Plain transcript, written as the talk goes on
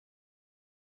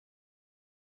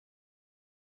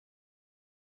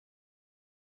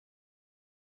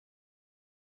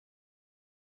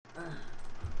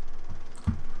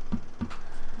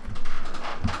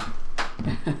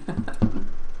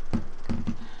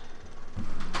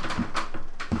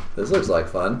This looks like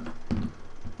fun.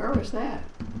 Where was that?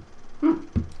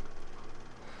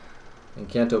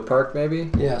 Encanto Park, maybe?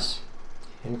 Yes.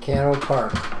 Encanto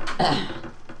Park.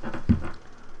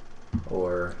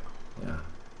 Or, yeah.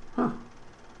 Huh.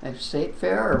 A state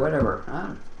fair or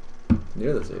whatever.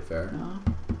 Near the state fair. No.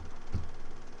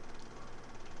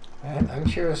 I'm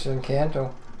sure it's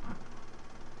Encanto.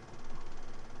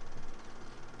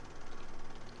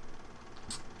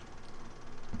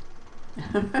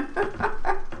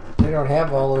 They don't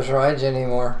have all those rides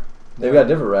anymore. They've got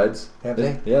different rides. Have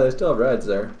they? Yeah, they still have rides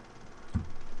there.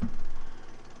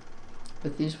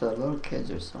 But these for the little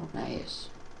kids are so nice.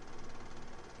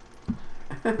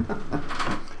 That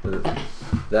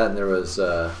and there was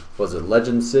it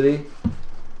Legend City?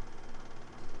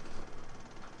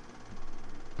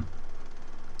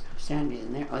 Sandy's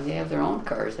in there. Oh, they have their own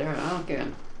cars there. I don't get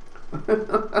them.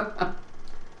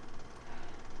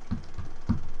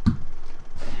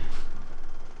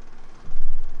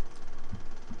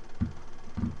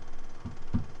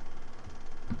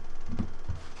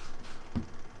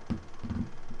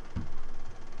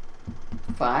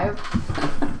 5?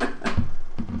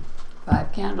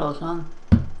 5 candles, huh?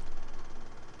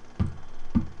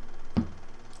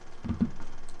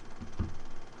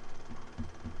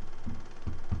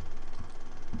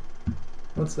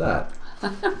 What's that? I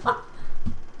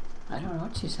don't know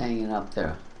what she's hanging up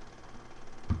there.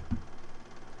 I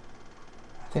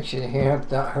think she's hanging up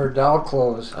her doll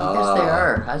clothes. I guess they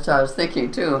are. That's what I was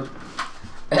thinking too.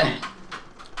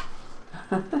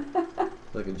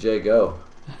 Look at Jay go.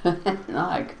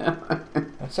 Like.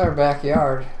 That's our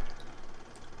backyard.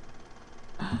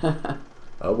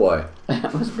 Oh boy.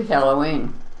 It must be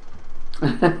Halloween.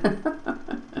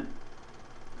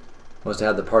 Must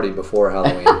have had the party before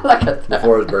Halloween. Look at that.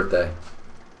 Before his birthday.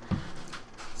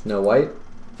 Snow White?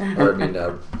 Or I mean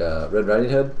Red Riding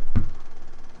Hood?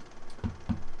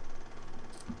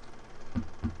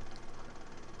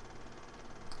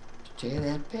 Jay,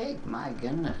 that pig, my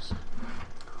goodness.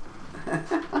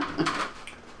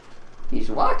 He's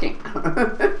walking.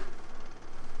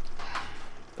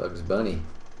 Bugs Bunny.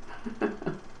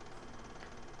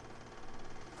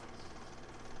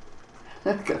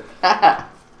 Look at that.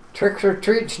 Tricks or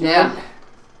treats, Yeah. Ned.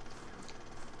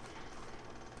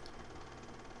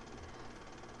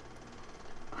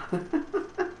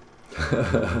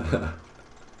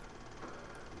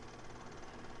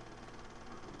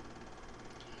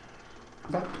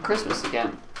 Back to Christmas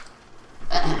again.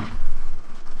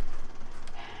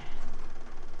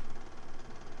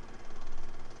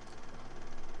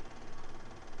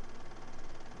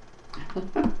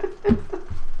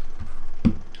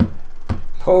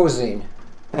 Posing.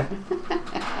 Oh,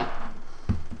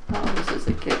 this is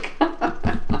a kick.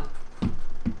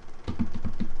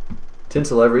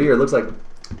 Tinsel every year. It looks like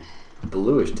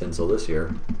bluish tinsel this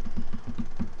year.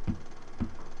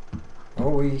 Oh,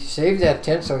 we saved that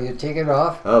tinsel. You take it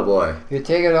off. Oh boy. You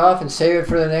take it off and save it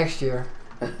for the next year.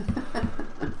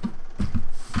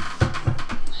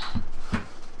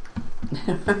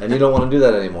 And you don't want to do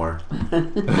that anymore.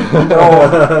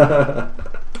 No.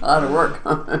 A lot of work.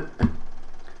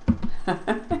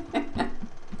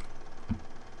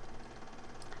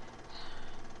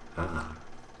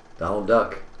 Donald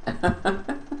Duck.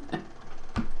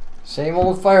 Same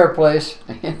old fireplace.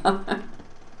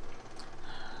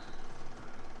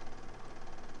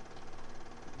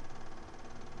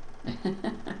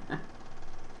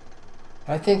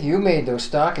 I think you made those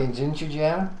stockings, didn't you,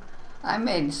 Janna? I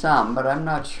made some, but I'm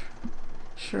not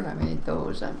sure I made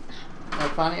those. I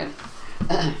found it.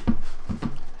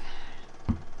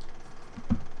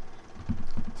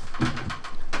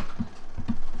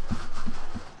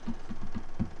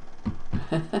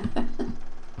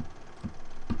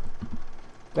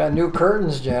 Got new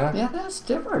curtains, Janna. Yeah, that's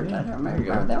different. I don't There you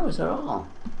remember go. that was at all.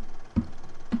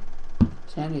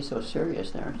 Sandy's so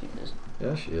serious there. She is.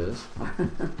 Yeah, she is.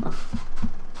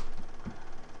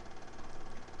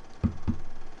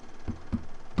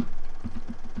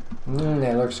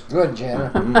 That looks good,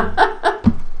 Janna.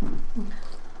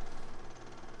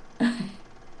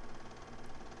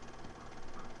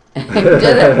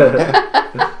 Did it?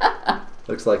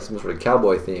 Looks like some sort of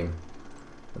cowboy theme.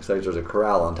 Looks like there's a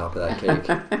corral on top of that cake.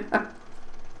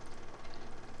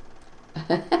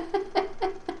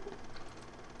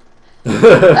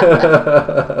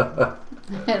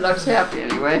 It looks happy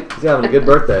anyway. He's having a good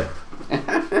birthday.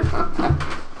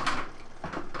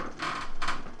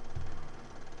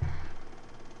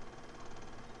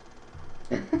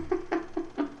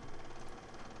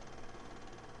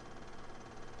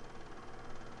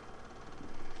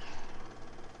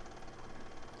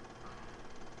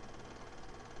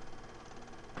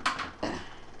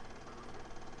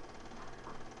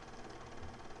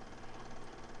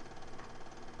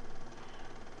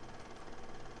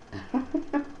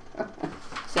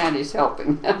 mind he's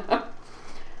helping.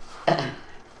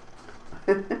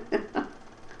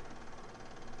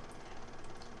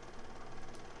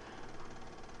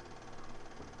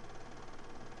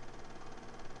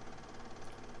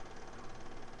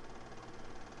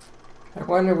 I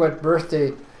wonder what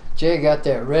birthday Jay got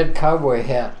that red cowboy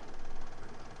hat.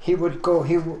 He would go.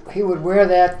 He would wear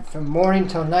that from morning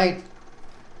till night.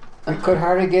 We could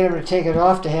hardly get him to take it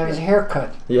off to have his hair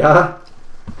cut. Yeah.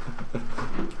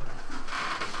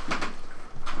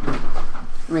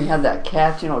 We had that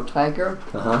cat, you know, Tiger.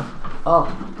 Uh-huh.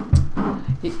 Oh,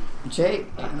 Jay,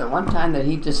 the one time that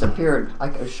he disappeared, I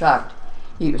was shocked.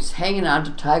 He was hanging on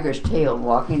to Tiger's tail,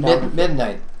 walking down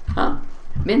Midnight. Huh?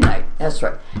 Midnight, that's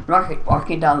right.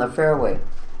 Walking down the fairway,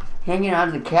 hanging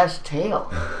on to the cat's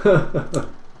tail.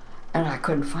 And I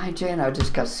couldn't find Jay, and I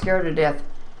just got scared to death.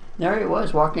 There he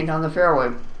was, walking down the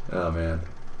fairway. Oh, man.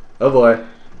 Oh, boy.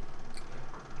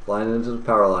 Flying into the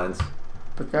power lines.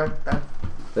 But that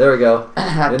There we go.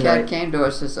 cat Midnight. came to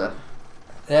us as a...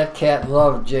 That cat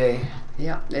loved Jay.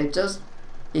 Yeah,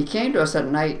 he came to us at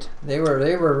night. They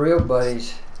were real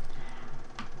buddies.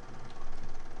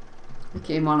 He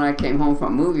came on, I came home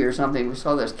from a movie or something. We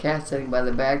saw this cat sitting by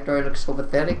the back door. It looked so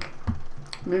pathetic.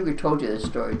 Maybe we told you this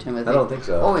story, Timothy. I don't think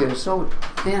so. Oh, he was so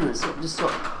thin and so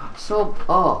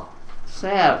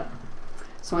sad.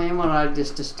 So Emma and I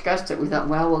just discussed it. We thought,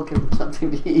 well, we'll give him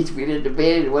something to eat. We didn't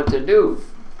debate what to do.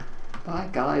 By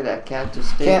golly, that cat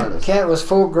just stayed with us. Cat was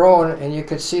full grown, and you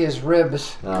could see his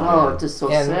ribs. Oh, man. it's just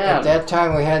so And sad. at that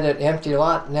time, we had that empty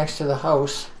lot next to the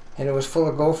house, and it was full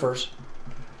of gophers.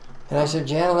 And I said,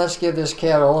 Janna, let's give this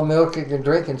cat all the milk he can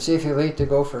drink and see if he'll eat the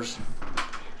gophers.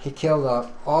 He killed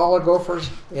all the gophers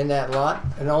in that lot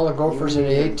and all the gophers in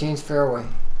the 18th fairway.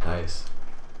 Nice.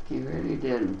 He really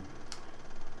did.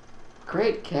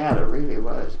 Great cat, it really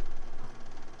was.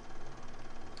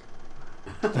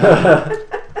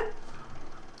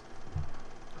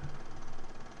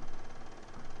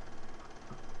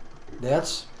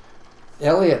 That's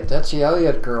Elliot. That's the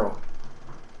Elliot girl.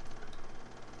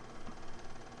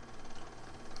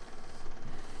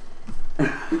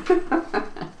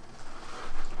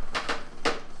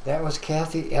 That was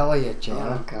Kathy Elliott,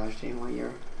 Janna. Oh gosh, Jane, well, yeah,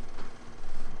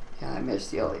 I miss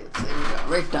the Elliots. They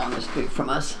were right down the street from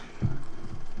us.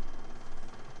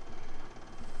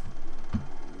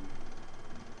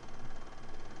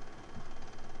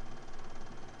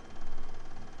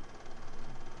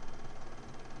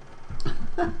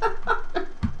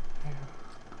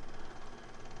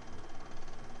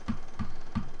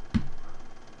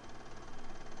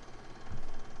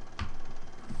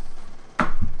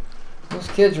 Those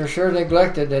kids were sure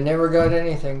neglected. They never got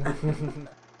anything.